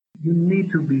you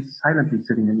need to be silently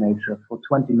sitting in nature for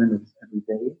 20 minutes every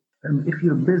day. And if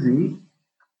you're busy,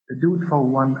 do it for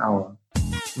 1 hour.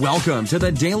 Welcome to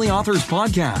the Daily Authors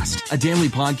Podcast, a daily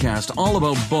podcast all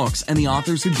about books and the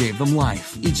authors who gave them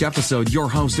life. Each episode, your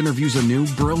host interviews a new,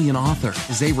 brilliant author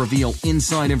as they reveal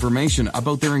inside information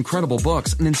about their incredible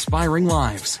books and inspiring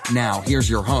lives. Now, here's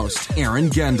your host, Aaron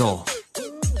Gendel.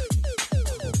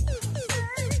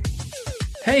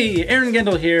 Hey, Aaron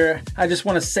Gendel here. I just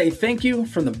want to say thank you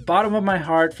from the bottom of my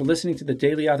heart for listening to the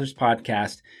Daily Authors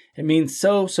Podcast. It means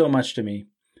so much to me.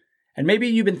 And maybe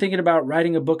you've been thinking about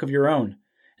writing a book of your own.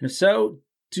 And if so,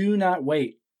 do not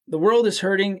wait. The world is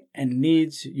hurting and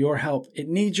needs your help. It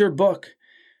needs your book.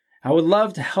 I would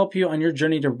love to help you on your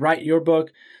journey to write your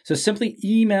book. So simply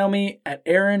email me at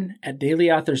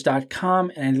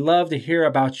aaron@dailyauthors.com, and I'd love to hear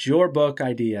about your book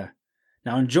idea.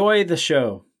 Now enjoy the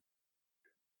show.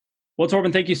 Well,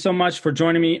 Torben, thank you so much for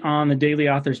joining me on the Daily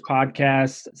Authors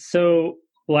Podcast. So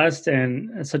blessed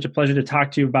and such a pleasure to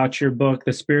talk to you about your book,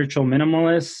 The Spiritual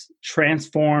Minimalist,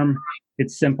 Transform.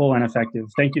 It's Simple and Effective.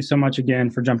 Thank you so much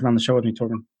again for jumping on the show with me,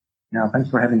 Torben. Yeah,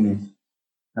 thanks for having me.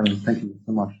 Thank you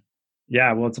so much.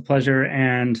 Yeah, well, it's a pleasure.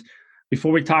 And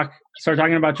before we start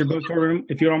talking about your book, Torben,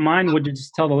 if you don't mind, would you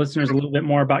just tell the listeners a little bit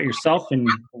more about yourself and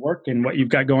your work and what you've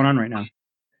got going on right now?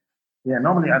 Yeah,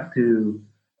 normally I have to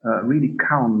really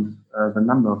count the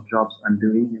number of jobs I'm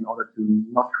doing in order to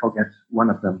not forget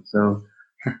one of them. So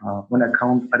when I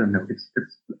count, I don't know,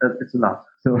 it's a lot.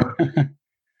 So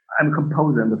I'm a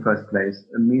composer in the first place,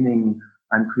 meaning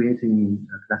I'm creating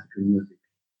classical music.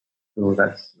 So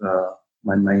that's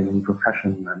my main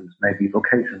profession and maybe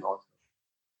vocation also.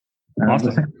 Awesome.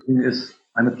 The second thing is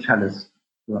I'm a cellist.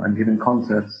 So I'm giving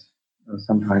concerts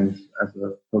sometimes as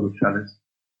a solo cellist.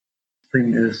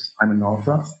 Thing is I'm an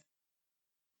author.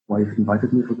 Why you've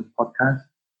invited me for this podcast.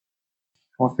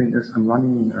 Fourth thing is I'm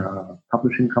running a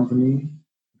publishing company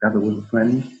together with a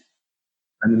friend.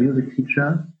 I'm a music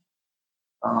teacher.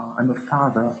 I'm a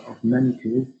father of many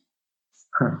kids.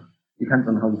 Depends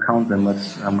on how you count them, but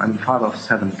I'm a father of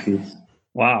 7 kids.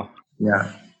 Wow.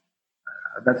 Yeah.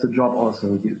 That's a job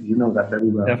also. You know that very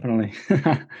well. Definitely.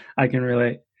 I can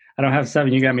relate. I don't have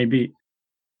 7. You got me beat.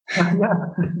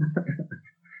 Yeah.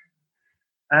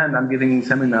 And I'm giving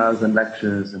seminars and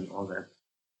lectures and all that.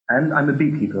 And I'm a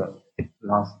beekeeper,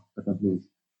 last but not least.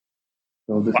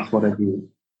 So this is what I do.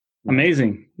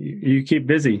 Amazing. You keep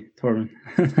busy, Torben.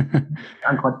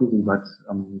 I'm quite busy, but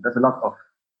there's a lot of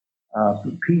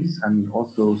peace and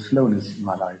also slowness in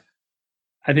my life.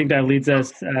 I think that leads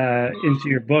us into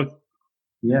your book.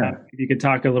 Yeah. If you could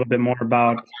talk a little bit more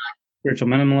about Spiritual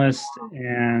Minimalist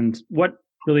and what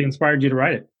really inspired you to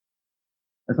write it.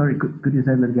 Sorry, could you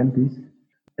say that again, please?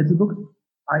 It's a book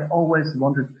I always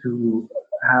wanted to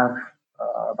have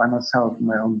by myself in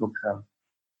my own bookshelf,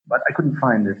 but I couldn't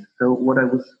find it. So what I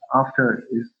was after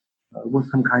was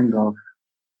some kind of,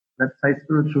 let's say,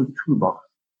 spiritual toolbox,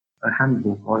 a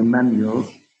handbook or a manual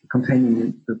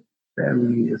containing the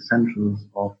very essentials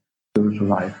of spiritual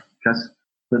life. Just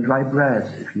the dry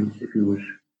bread, if you wish,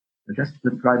 just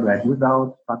the dry bread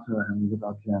without butter and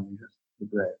without jam, just the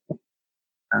bread.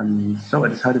 And so I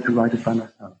decided to write it by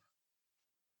myself.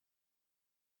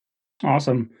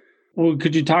 Awesome. Well,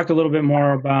 could you talk a little bit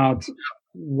more about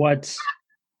what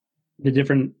the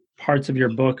different parts of your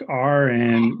book are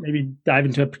and maybe dive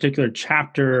into a particular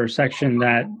chapter or section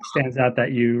that stands out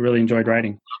that you really enjoyed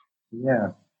writing?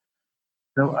 Yeah.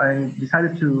 So I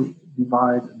decided to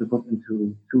divide the book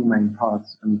into 2 main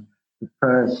parts. And the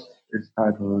first is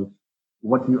titled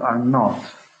What You Are Not.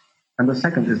 And the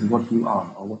second is What You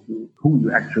Are, or who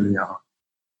you actually are.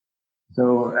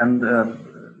 So, and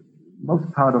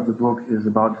most part of the book is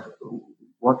about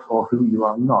what or who you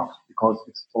are not, because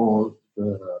it's all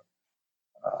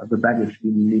the baggage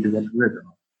you need to get rid of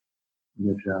in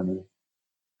your journey.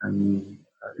 And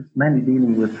it's mainly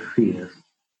dealing with fears,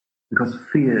 because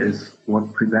fear is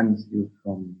what prevents you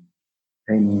from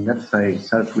attaining, let's say,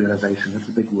 self-realization. It's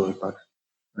a big word, but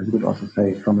you could also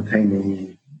say from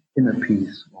attaining inner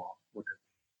peace or whatever,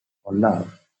 or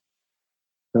love.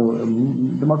 So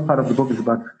the most part of the book is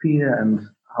about fear and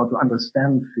how to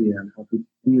understand fear and how to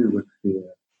deal with fear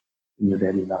in your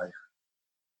daily life.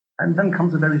 And then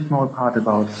comes a very small part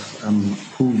about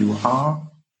who you are,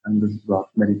 and this is about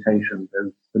meditation.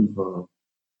 Very simple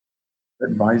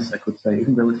advice, I could say,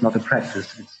 even though it's not a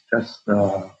practice. It's just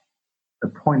a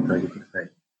pointer, you could say. A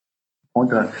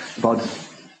pointer about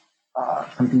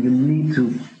something you need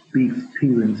to be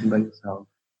experiencing by yourself.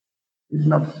 It's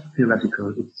not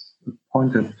theoretical. It's a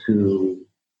pointer to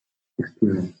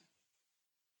experience.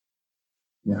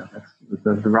 Yeah,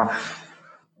 that's the rough.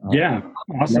 Yeah,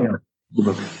 awesome. The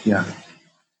book. Yeah.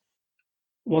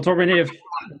 Well, Torben, if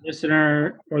the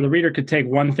listener or the reader could take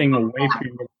one thing away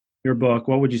from your book,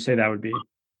 what would you say that would be?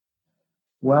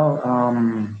 Well,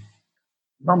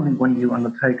 normally when you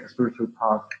undertake a spiritual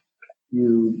path,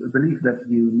 you believe that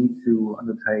you need to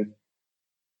undertake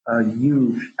a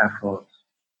huge effort,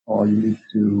 or you need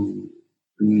to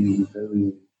be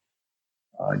very,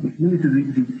 you need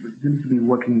to be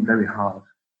working very hard.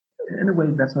 In a way,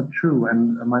 that's not true.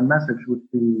 And my message would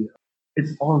be,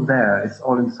 it's all there. It's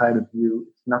all inside of you.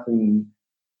 It's nothing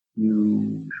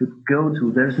you should go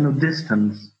to. There's no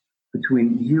distance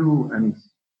between you and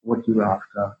what you're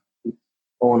after. It's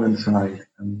all inside.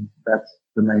 And that's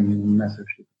the main message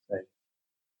you could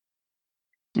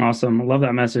say. Awesome. I love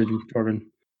that message, Torben.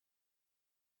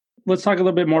 Let's talk a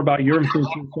little bit more about your influence,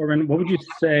 Torben. What would you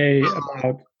say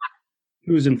about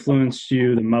who's influenced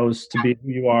you the most to be who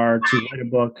you are, to write a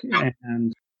book,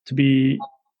 and to be,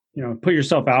 put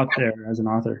yourself out there as an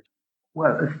author?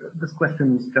 Well, if this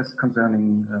question is just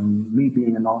concerning me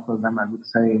being an author, then I would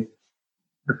say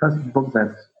the first book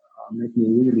that made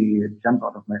me really jump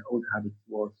out of my old habits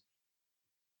was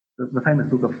the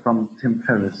famous book from Tim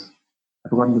Ferriss.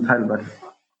 I've forgotten the title, but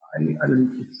I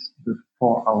believe it's The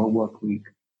 4-Hour Workweek.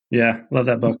 Yeah, love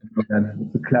that book.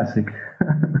 It's a classic.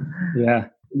 Yeah.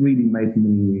 It really made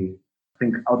me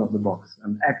think out of the box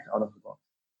and act out of the box.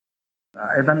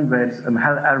 I then read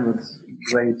Hal Elrod's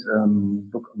great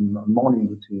book on morning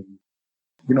routine.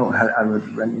 You know, Hal Elrod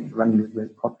ran a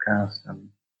great podcast and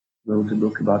wrote a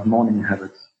book about morning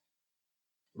habits,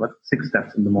 about 6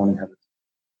 steps in the morning habits.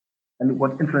 And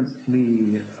what influenced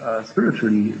me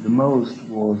spiritually the most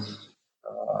was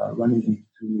running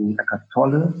into Eckhart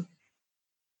Tolle,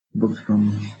 books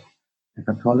from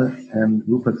Eckhart Tolle, and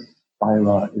Rupert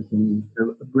Spira is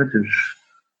a British,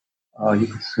 you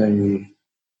could say,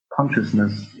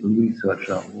 consciousness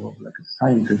researcher, or like a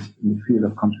scientist in the field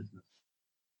of consciousness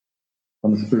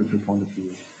from a spiritual point of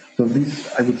view. So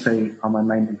these, I would say, are my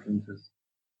main influences.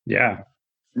 Yeah.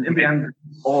 And in the end,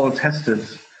 all tested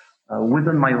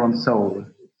within my own soul.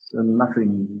 It's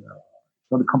nothing,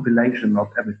 it's not a compilation of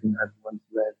everything I've once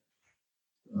read,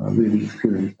 really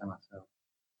experienced by myself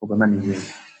over many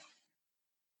years.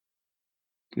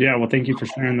 Yeah, well, thank you for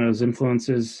sharing those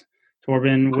influences,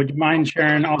 Torben. Would you mind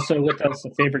sharing also with us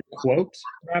a favorite quote,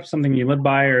 perhaps something you live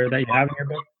by or that you have in your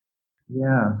book?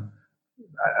 Yeah,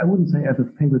 I wouldn't say as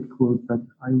a favorite quote, but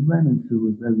I ran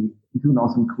into an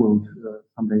awesome quote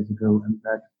some days ago, and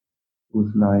that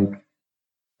was like,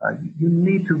 you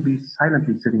need to be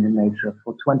silently sitting in nature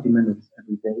for 20 minutes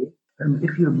every day. And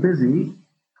if you're busy,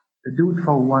 do it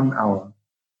for 1 hour.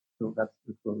 So that's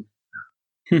the quote.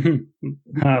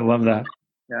 I love that.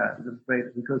 Yeah, that's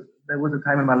great, because there was a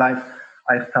time in my life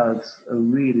I felt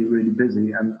really, really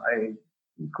busy, and I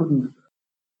couldn't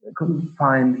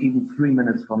find even 3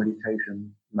 minutes for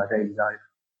meditation in my daily life.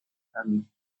 And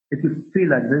if you feel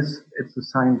like this, it's a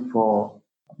sign for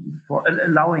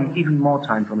allowing even more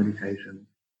time for meditation,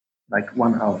 like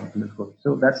 1 hour in the quote.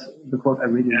 So that's the quote I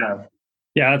really love.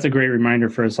 Yeah, that's a great reminder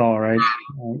for us all, right?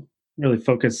 Really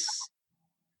focus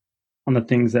on the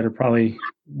things that are probably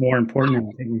more important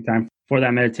and taking time for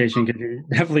that meditation, because you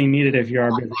definitely need it if you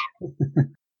are busy.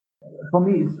 For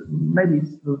me,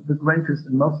 it's the greatest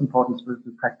and most important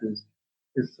spiritual practice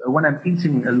is when I'm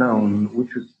eating alone,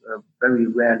 which is very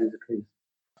rarely the case.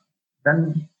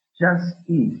 Then just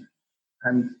eat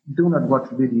and do not watch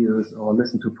videos or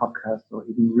listen to podcasts or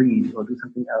even read or do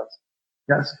something else.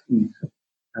 Just eat.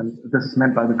 And this is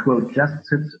meant by the quote, just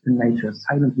sit in nature,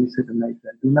 silently sit in nature,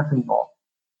 and do nothing more,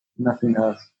 nothing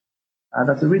else.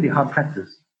 That's a really hard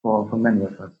practice for many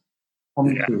of us. For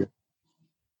me too.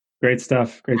 Great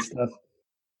stuff. Great stuff.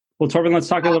 Well, Torben, let's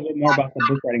talk a little bit more about the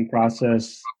book writing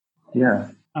process. Yeah.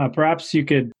 Perhaps you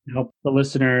could help the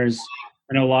listeners.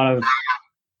 I know a lot of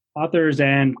authors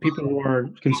and people who are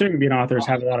considering being authors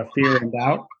have a lot of fear and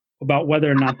doubt about whether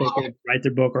or not they could write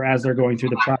their book, or as they're going through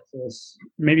the process.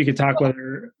 Maybe you could talk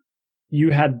whether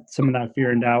you had some of that fear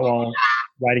and doubt while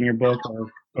writing your book or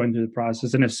going through the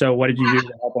process. And if so, what did you do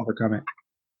to help overcome it?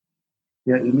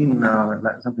 Yeah, you mean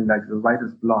like something like the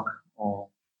writer's block, or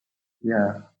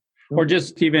yeah. Or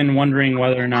just even wondering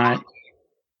whether or not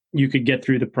you could get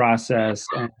through the process,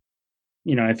 and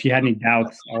if you had any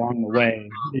doubts along the way.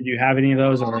 Did you have any of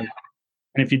those, and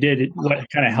if you did, what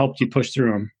kind of helped you push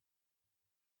through them?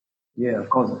 Yeah, of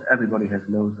course, everybody has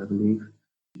lows, I believe.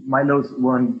 My lows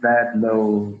weren't that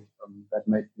low that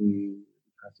made me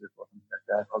depressive or something like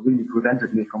that, or really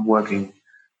prevented me from working.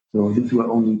 So these were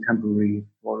only temporary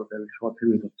for a very short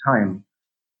period of time.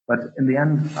 But in the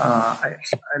end, I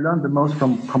learned the most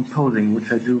from composing,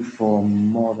 which I do for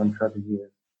more than 30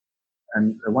 years.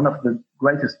 And one of the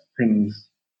greatest things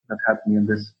that helped me in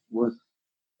this was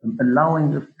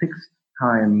allowing a fixed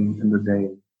time in the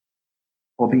day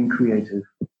for being creative.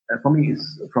 For me,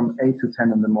 it's from 8 to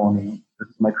 10 in the morning. This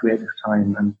is my creative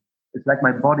time. And it's like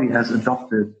my body has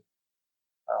adopted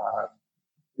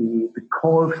the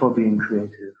call for being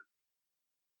creative.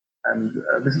 And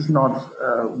this is not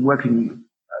working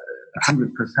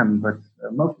 100%, but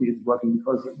mostly it's working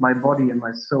because my body and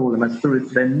my soul and my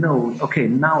spirit, they know, okay,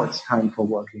 now it's time for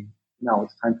working. Now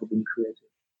it's time for being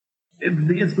creative. If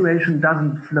the inspiration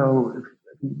doesn't flow, if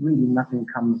really nothing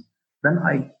comes, then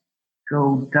I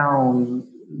go down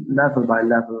level by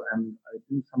level and I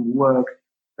do some work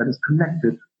that is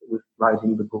connected with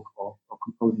writing the book or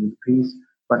composing the piece,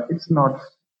 but it's not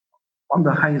on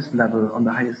the highest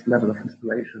level of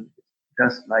inspiration. It's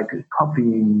just like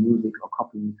copying music or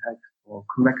copying text or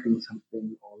correcting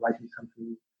something or writing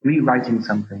something, rewriting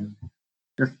something,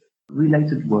 just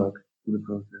related work to the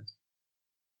process.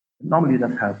 Normally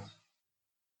that helps.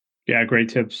 Yeah, great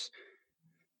tips.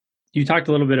 You talked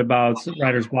a little bit about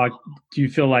writer's block. Do you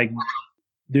feel like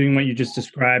doing what you just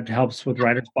described helps with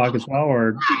writer's block as well, or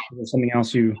is there something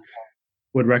else you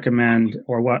would recommend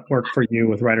or what worked for you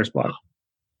with writer's block?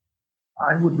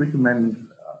 I would recommend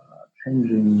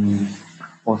changing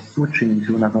or switching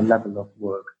to another level of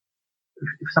work.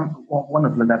 If one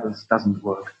of the levels doesn't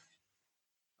work,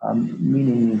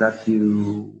 meaning that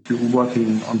you're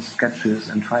working on sketches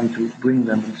and trying to bring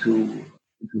them into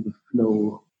the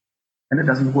flow, and it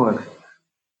doesn't work,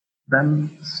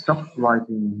 then stop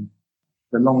writing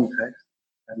the long text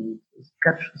and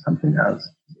sketch something else.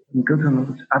 And go to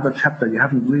another chapter you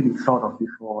haven't really thought of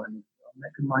before and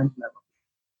make a mind level.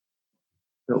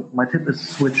 So my tip is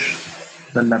switch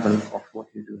the level of what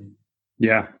you're doing.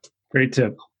 Yeah, great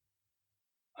tip.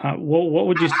 What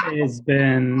would you say has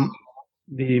been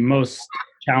the most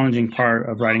challenging part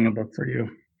of writing a book for you?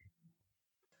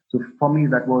 So for me,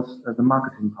 that was the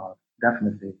marketing part,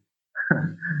 definitely.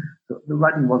 So the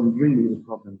writing wasn't really the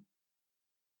problem.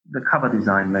 The cover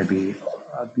design, maybe,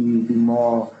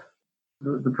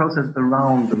 the process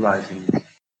around the writing.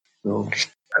 So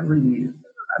I'm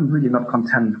really not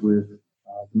content with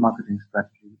the marketing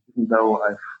strategy, even though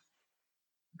I've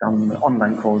done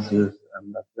online courses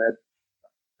and I've read,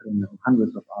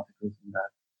 hundreds of articles in that.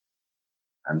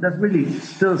 And there's really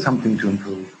still something to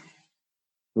improve.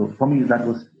 So for me, that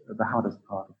was the hardest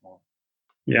part of all.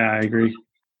 Yeah, I agree.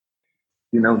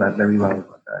 You know that very well,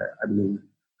 but I believe.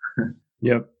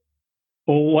 Yep.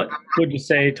 Well, what would you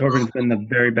say, Torben, has been the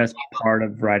very best part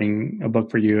of writing a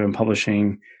book for you and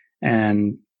publishing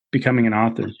and becoming an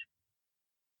author?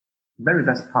 Very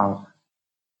best part.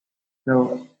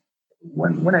 So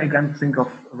when I again think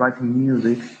of writing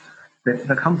music,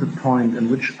 there comes a point in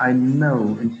which I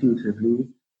know intuitively,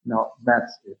 now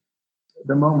that's it.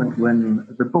 The moment when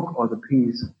the book or the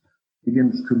piece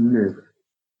begins to live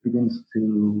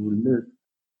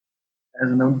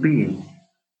as an own being.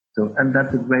 So, and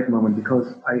that's a great moment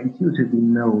because I intuitively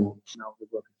know now the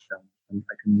work is done and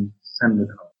I can send it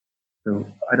out. So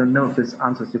I don't know if this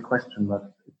answers your question,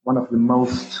 but it's one of the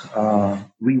most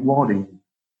rewarding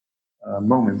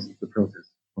moments of the process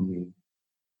for me.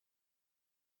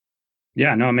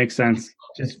 Yeah, no, it makes sense.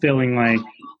 Just feeling like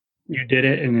you did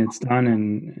it and it's done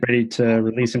and ready to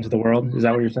release into the world. Is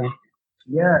that what you're saying?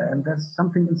 Yeah, and there's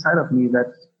something inside of me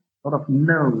that sort of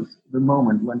knows the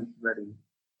moment when it's ready.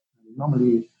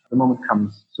 Normally, the moment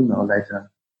comes sooner or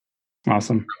later.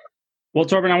 Awesome. Well,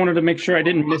 Torben, I wanted to make sure I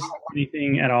didn't miss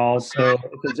anything at all. So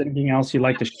if there's anything else you'd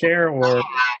like to share, or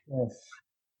if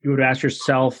you would ask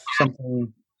yourself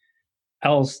something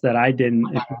else that I didn't,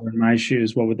 if you were in my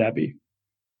shoes, what would that be?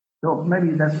 So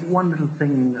maybe there's one little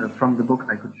thing from the book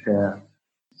I could share.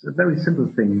 It's a very simple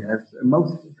thing, as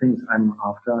most things I'm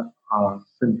after are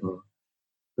simple.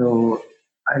 So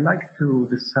I like to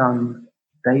discern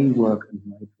day work and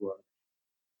night work.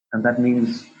 And that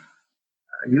means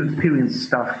you experience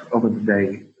stuff over the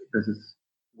day. This is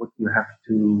what you have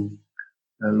to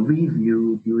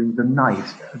review during the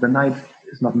night. The night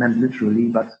is not meant literally,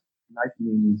 but night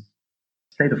means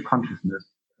state of consciousness.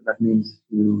 That means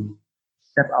you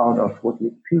step out of what you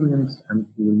experience and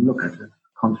you look at it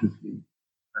consciously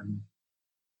and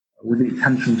with the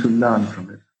intention to learn from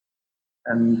it.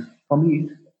 And for me,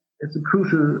 it's a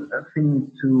crucial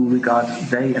thing to regard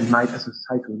day and night as a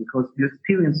cycle because you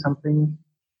experience something,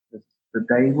 the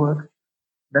day work,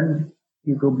 then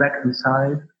you go back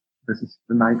inside, this is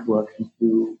the night work, and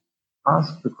you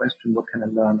ask the question, what can I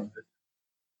learn of it?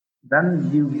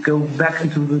 Then you go back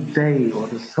into the day or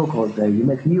the so-called day, you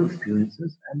make new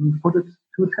experiences and you put it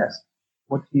to a test,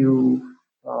 what you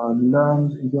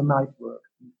learned in your night work.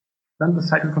 Then the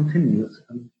cycle continues.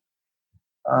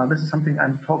 And this is something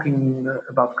I'm talking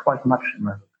about quite much in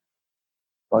my book.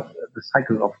 but the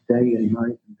cycle of day and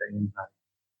night and day and night,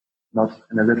 not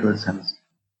in a literal sense.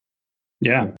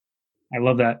 Yeah, I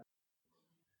love that.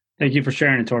 Thank you for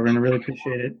sharing it, Torben. I really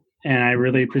appreciate it. And I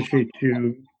really appreciate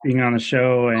you being on the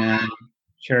show and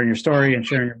sharing your story and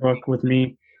sharing your book with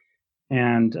me.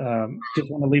 And just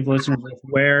want to leave listeners with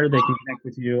where they can connect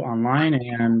with you online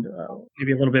and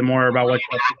maybe a little bit more about what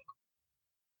you're up to.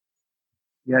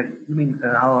 Yeah, you mean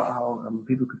how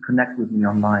people could connect with me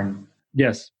online?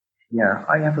 Yes. Yeah,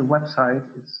 I have a website.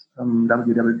 It's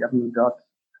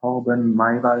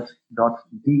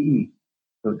www.torbenmaiwald.de.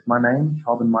 So it's my name,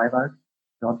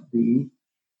 torbenmaiwald.de.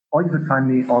 Or you could find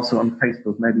me also on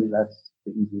Facebook. Maybe that's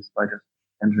the easiest by just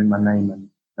entering my name and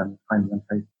then find me on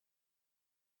Facebook.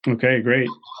 Okay, great.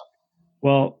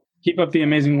 Well, keep up the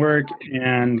amazing work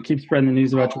and keep spreading the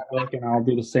news about your book. And I'll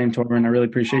do the same, Torben. I really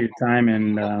appreciate your time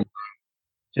and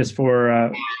just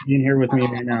for being here with me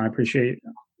right now. I appreciate it.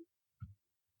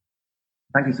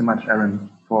 Thank you so much, Aaron,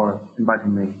 for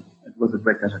inviting me. It was a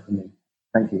great pleasure for me.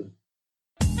 Thank you.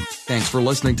 Thanks for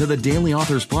listening to the Daily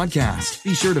Authors Podcast.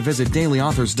 Be sure to visit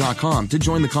dailyauthors.com to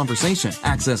join the conversation,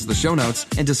 access the show notes,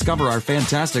 and discover our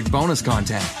fantastic bonus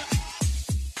content.